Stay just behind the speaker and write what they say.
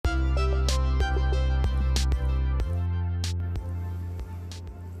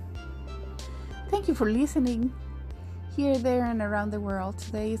Thank you for listening here, there, and around the world.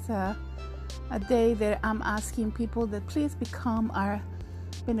 Today is a day that I'm asking people that please become our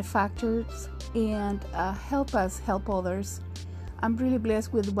benefactors and help us help others. I'm really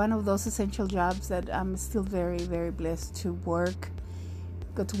blessed with one of those essential jobs that I'm still very, very blessed to work.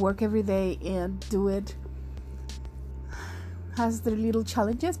 Go to work every day and do it. Has their little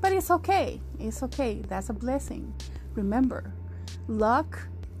challenges, but it's okay. It's okay. That's a blessing. Remember, luck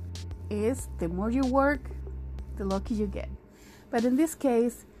is the more you work, the luckier you get. But in this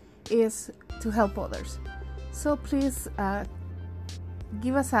case, is to help others. So please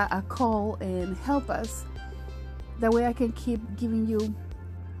give us a call and help us. That way I can keep giving you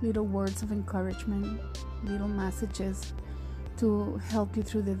little words of encouragement, little messages to help you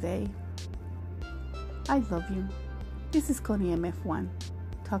through the day. I love you. This is Connie MF1.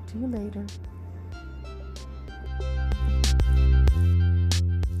 Talk to you later.